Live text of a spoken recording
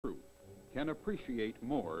can appreciate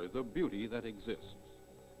more the beauty that exists,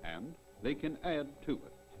 and they can add to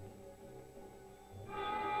it.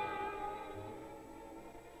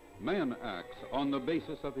 Man acts on the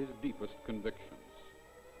basis of his deepest convictions.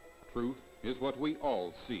 Truth is what we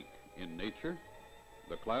all seek in nature,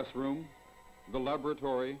 the classroom, the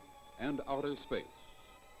laboratory, and outer space.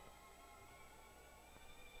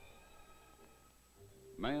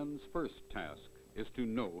 Man's first task is to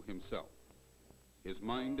know himself. His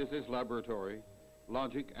mind is his laboratory,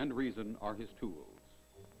 logic and reason are his tools.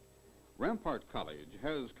 Rampart College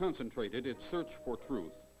has concentrated its search for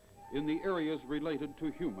truth in the areas related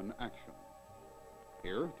to human action.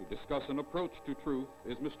 Here to discuss an approach to truth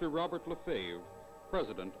is Mr. Robert LeFerve,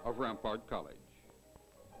 president of Rampart College.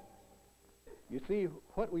 You see,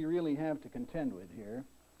 what we really have to contend with here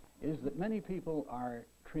is that many people are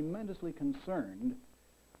tremendously concerned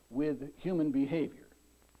with human behavior.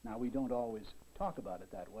 Now, we don't always talk about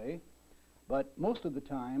it that way, but most of the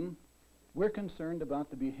time, we're concerned about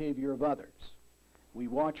the behavior of others. We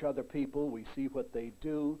watch other people, we see what they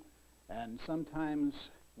do, and sometimes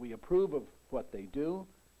we approve of what they do,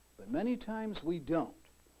 but many times we don't.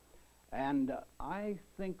 And I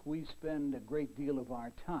think we spend a great deal of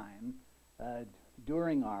our time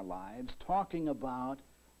during our lives talking about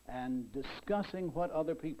and discussing what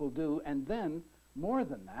other people do, and then, more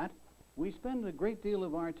than that, we spend a great deal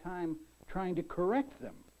of our time trying to correct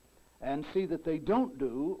them and see that they don't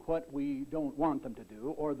do what we don't want them to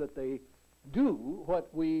do, or that they do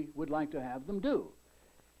what we would like to have them do.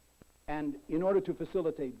 And in order to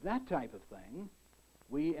facilitate that type of thing,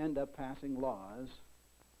 we end up passing laws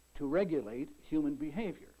to regulate human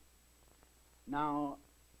behavior. Now,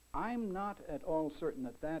 I'm not at all certain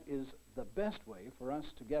that that is the best way for us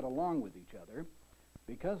to get along with each other,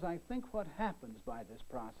 because I think what happens by this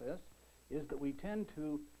process is that we tend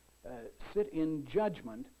to sit in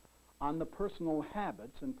judgment on the personal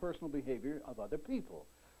habits and personal behavior of other people,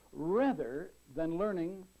 rather than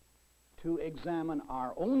learning to examine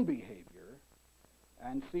our own behavior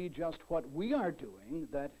and see just what we are doing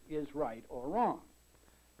that is right or wrong.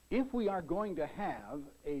 If we are going to have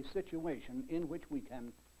a situation in which we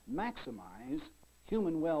can maximize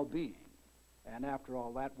human well-being, and after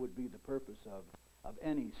all, that would be the purpose of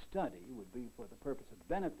any study, would be for the purpose of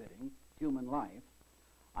benefiting human life,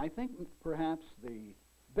 I think perhaps the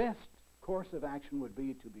best course of action would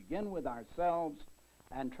be to begin with ourselves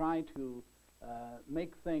and try to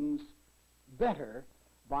make things better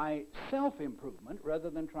by self-improvement rather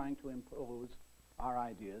than trying to impose our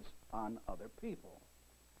ideas on other people.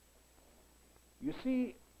 You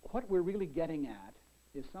see, what we're really getting at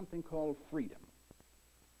is something called freedom.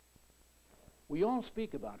 We all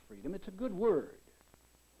speak about freedom. It's a good word.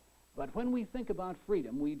 But when we think about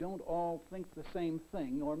freedom, we don't all think the same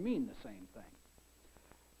thing or mean the same thing.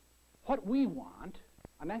 What we want,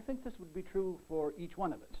 and I think this would be true for each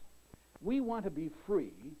one of us, we want to be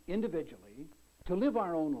free individually to live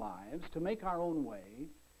our own lives, to make our own way,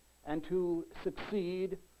 and to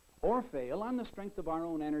succeed or fail on the strength of our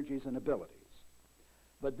own energies and abilities.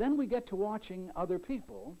 But then we get to watching other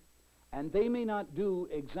people, and they may not do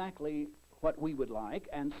exactly what we would like,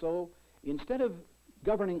 and so instead of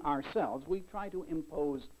governing ourselves, we try to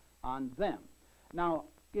impose on them. Now,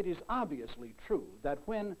 it is obviously true that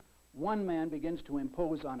when one man begins to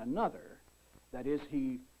impose on another, that is,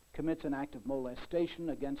 he commits an act of molestation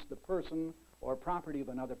against the person or property of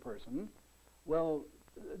another person, well,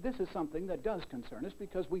 this is something that does concern us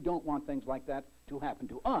because we don't want things like that to happen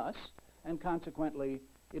to us, and consequently,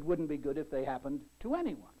 it wouldn't be good if they happened to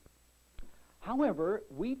anyone. However,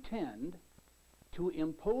 we tend to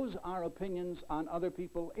impose our opinions on other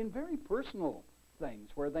people in very personal things,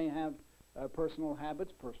 where they have personal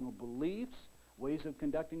habits, personal beliefs, ways of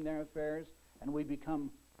conducting their affairs, and we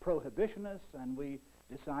become prohibitionists, and we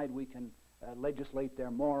decide we can legislate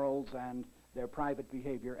their morals and their private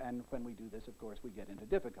behavior, and when we do this, of course, we get into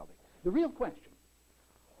difficulty. The real question,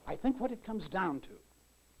 I think what it comes down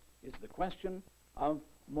to, is the question of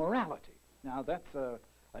morality. Now, that's a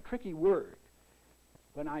tricky word.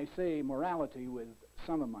 When I say morality with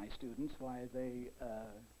some of my students, why,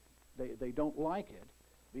 they don't like it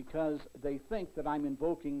because they think that I'm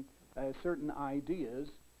invoking certain ideas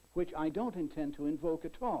which I don't intend to invoke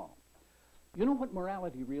at all. You know what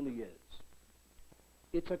morality really is?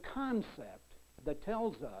 It's a concept that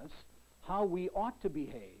tells us how we ought to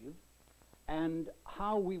behave and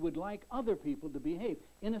how we would like other people to behave.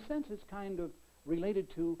 In a sense, it's kind of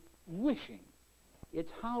related to wishing.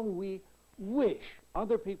 It's how we wish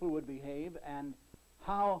other people would behave and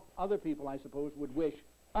how other people, I suppose, would wish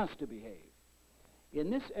us to behave. In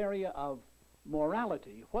this area of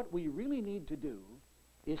morality, what we really need to do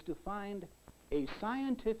is to find a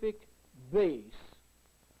scientific base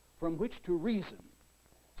from which to reason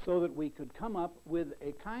so that we could come up with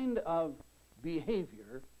a kind of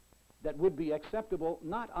behavior that would be acceptable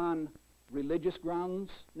not on religious grounds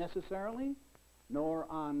necessarily, nor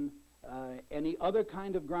on any other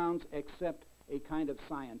kind of grounds except a kind of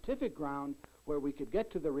scientific ground where we could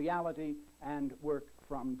get to the reality and work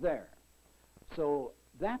from there. So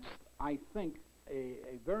that's, I think, a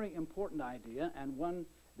very important idea, and one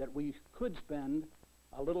that we could spend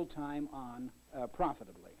a little time on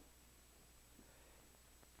profitably.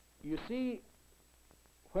 You see,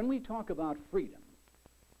 when we talk about freedom,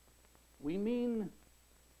 we mean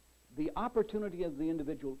the opportunity of the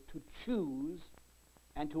individual to choose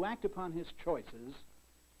and to act upon his choices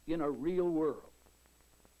in a real world.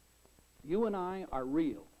 You and I are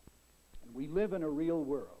real, and we live in a real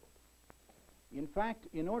world. In fact,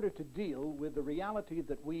 in order to deal with the reality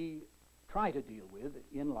that we try to deal with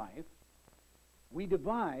in life, we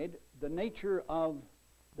divide the nature of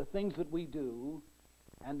the things that we do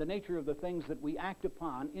and the nature of the things that we act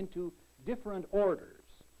upon into different orders.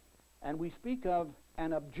 And we speak of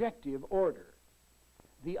an objective order.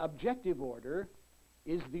 The objective order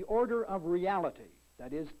is the order of reality.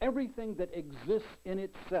 That is, everything that exists in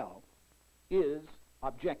itself is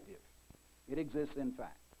objective. It exists in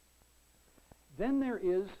fact. Then there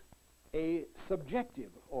is a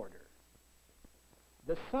subjective order.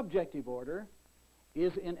 The subjective order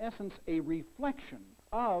is in essence a reflection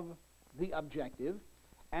of the objective,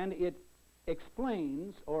 and it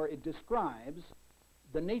explains or it describes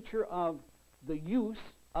the nature of the use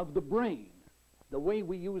of the brain, the way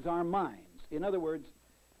we use our minds. In other words,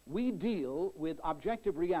 we deal with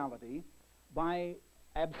objective reality by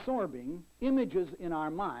absorbing images in our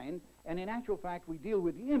mind, and in actual fact we deal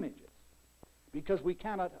with the images because we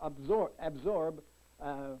cannot absorb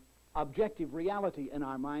objective reality in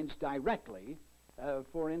our minds directly.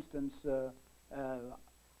 For instance,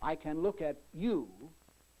 I can look at you,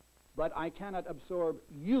 but I cannot absorb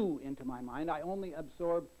you into my mind. I only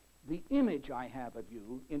absorb the image I have of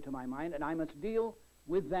you into my mind, and I must deal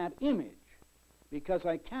with that image because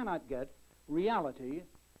I cannot get reality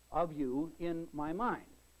of you in my mind.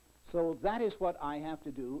 So that is what I have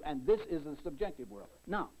to do, and this is the subjective world.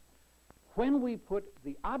 Now, when we put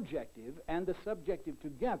the objective and the subjective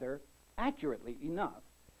together accurately enough,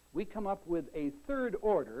 we come up with a third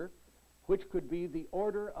order, which could be the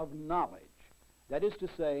order of knowledge. That is to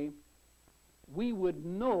say, we would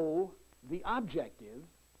know the objective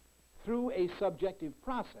through a subjective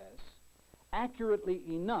process accurately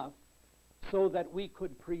enough so that we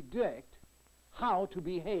could predict how to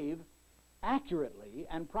behave accurately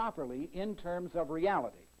and properly in terms of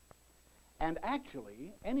reality. And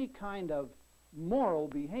actually, any kind of moral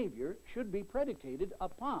behavior should be predicated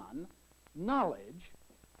upon knowledge,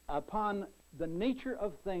 upon the nature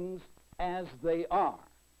of things as they are.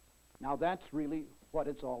 Now, that's really what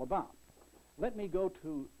it's all about. Let me go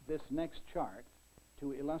to this next chart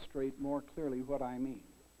to illustrate more clearly what I mean.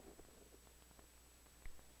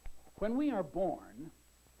 When we are born,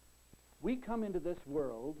 we come into this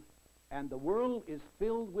world, and the world is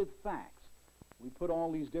filled with facts. We put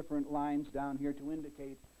all these different lines down here to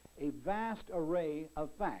indicate a vast array of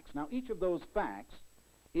facts. Now, each of those facts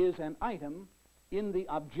is an item in the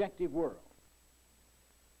objective world.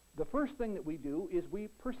 The first thing that we do is we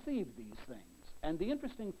perceive these things. And the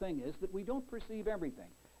interesting thing is that we don't perceive everything.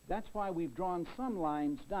 That's why we've drawn some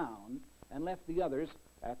lines down and left the others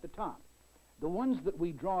at the top. The ones that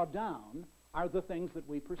we draw down are the things that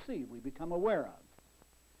we perceive, we become aware of.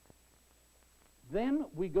 Then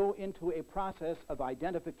we go into a process of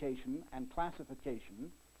identification and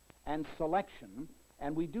classification and selection,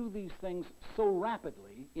 and we do these things so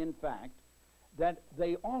rapidly, in fact, that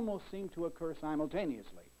they almost seem to occur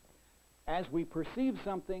simultaneously. As we perceive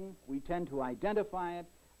something, we tend to identify it,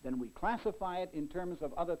 then we classify it in terms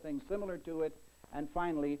of other things similar to it, and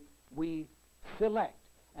finally we select.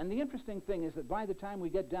 And the interesting thing is that by the time we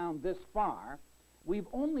get down this far, we've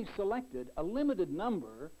only selected a limited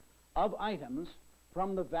number of items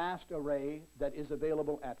from the vast array that is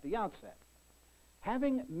available at the outset.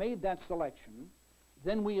 Having made that selection,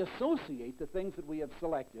 then we associate the things that we have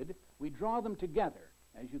selected. We draw them together,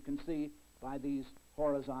 as you can see by these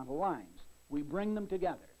horizontal lines. We bring them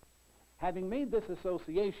together. Having made this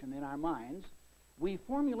association in our minds, we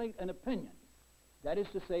formulate an opinion. That is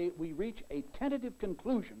to say, we reach a tentative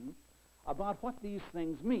conclusion about what these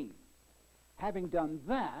things mean. Having done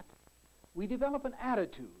that, we develop an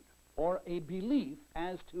attitude or a belief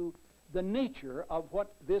as to the nature of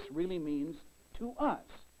what this really means to us.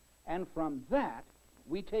 And from that,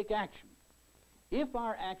 we take action. If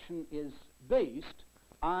our action is based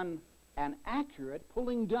on an accurate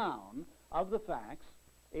pulling down of the facts,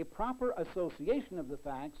 a proper association of the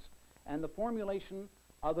facts, and the formulation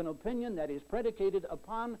of an opinion that is predicated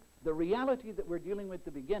upon the reality that we're dealing with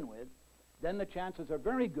to begin with, then the chances are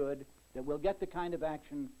very good that we'll get the kind of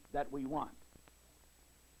action that we want.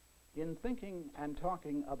 In thinking and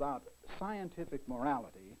talking about scientific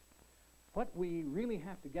morality, what we really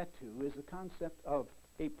have to get to is the concept of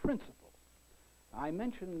a principle. I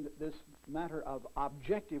mentioned this matter of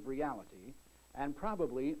objective reality, and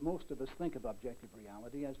probably most of us think of objective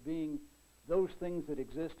reality as being those things that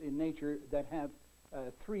exist in nature that have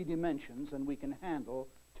three dimensions and we can handle,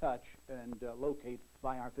 touch, and locate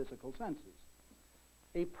by our physical senses.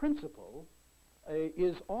 A principle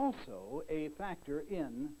is also a factor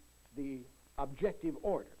in the objective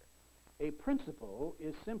order. A principle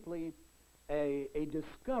is simply a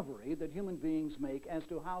discovery that human beings make as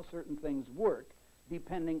to how certain things work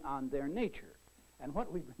depending on their nature. And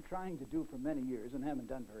what we've been trying to do for many years and haven't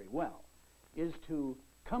done very well is to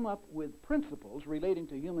come up with principles relating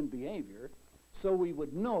to human behavior so we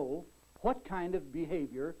would know what kind of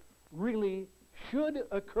behavior really should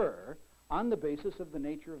occur on the basis of the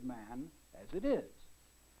nature of man as it is.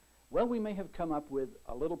 Well, we may have come up with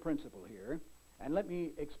a little principle here, and let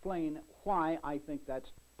me explain why I think that's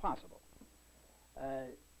possible.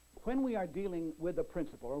 When we are dealing with a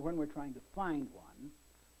principle, or when we're trying to find one,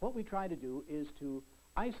 what we try to do is to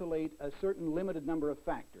isolate a certain limited number of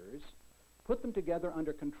factors, put them together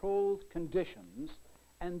under controlled conditions,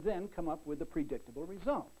 and then come up with a predictable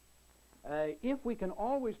result. If we can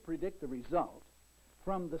always predict the result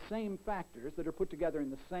from the same factors that are put together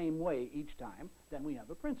in the same way each time, then we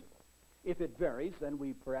have a principle. If it varies, then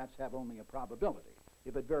we perhaps have only a probability.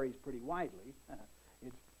 If it varies pretty widely,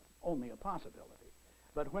 it's only a possibility.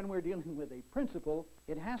 But when we're dealing with a principle,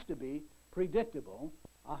 it has to be predictable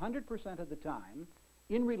 100% of the time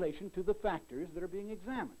in relation to the factors that are being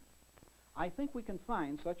examined. I think we can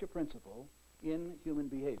find such a principle in human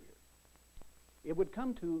behavior. It would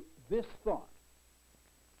come to this thought.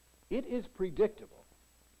 It is predictable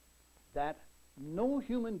that no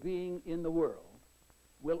human being in the world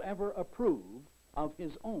will ever approve of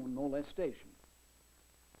his own molestation.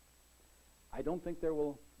 I don't think there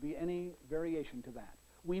will be any variation to that.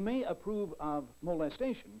 We may approve of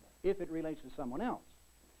molestation if it relates to someone else.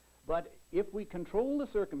 But if we control the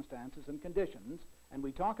circumstances and conditions and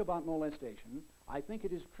we talk about molestation, I think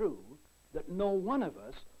it is true that no one of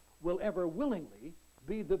us will ever willingly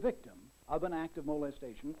be the victim of an act of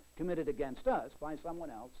molestation committed against us by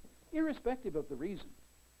someone else, irrespective of the reason.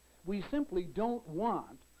 We simply don't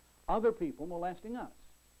want other people molesting us.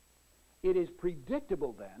 It is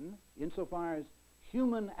predictable then, insofar as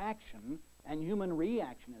human action and human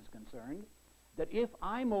reaction is concerned, that if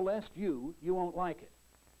I molest you, you won't like it.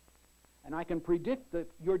 And I can predict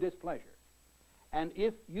your displeasure. And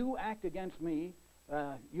if you act against me,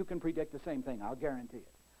 you can predict the same thing, I'll guarantee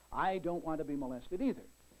it. I don't want to be molested either.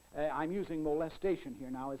 I'm using molestation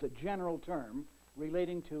here now as a general term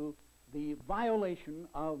relating to the violation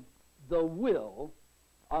of the will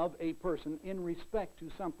of a person in respect to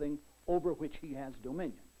something over which he has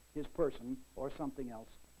dominion, his person or something else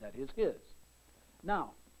that is his.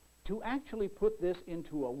 Now, to actually put this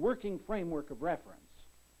into a working framework of reference,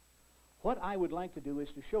 what I would like to do is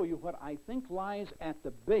to show you what I think lies at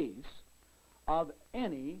the base of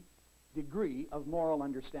any degree of moral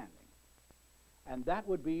understanding. And that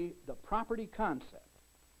would be the property concept.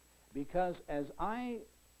 Because as I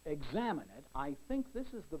examine it, I think this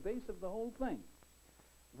is the base of the whole thing.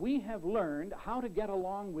 We have learned how to get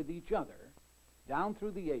along with each other down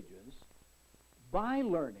through the ages by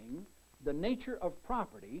learning the nature of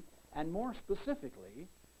property, and more specifically,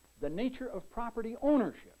 the nature of property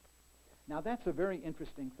ownership. Now, that's a very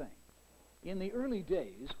interesting thing. In the early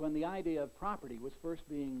days, when the idea of property was first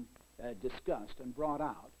being discussed and brought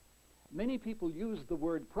out, many people used the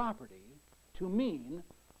word property to mean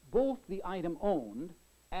both the item owned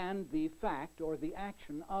and the fact or the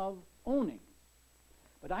action of owning.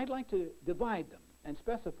 But I'd like to divide them and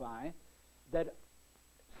specify that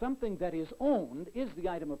something that is owned is the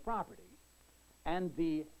item of property, and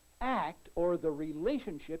the act or the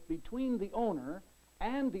relationship between the owner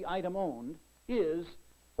and the item owned is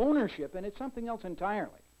ownership, and it's something else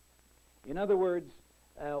entirely. In other words,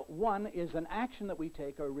 one is an action that we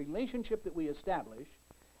take, a relationship that we establish,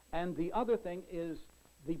 and the other thing is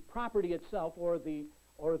the property itself or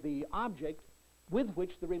the object with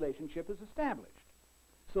which the relationship is established,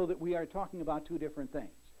 so that we are talking about two different things.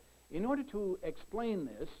 In order to explain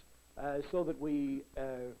this so that we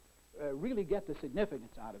really get the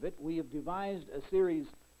significance out of it, we have devised a series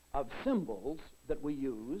of symbols that we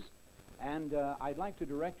use And I'd like to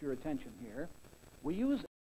direct your attention here. We use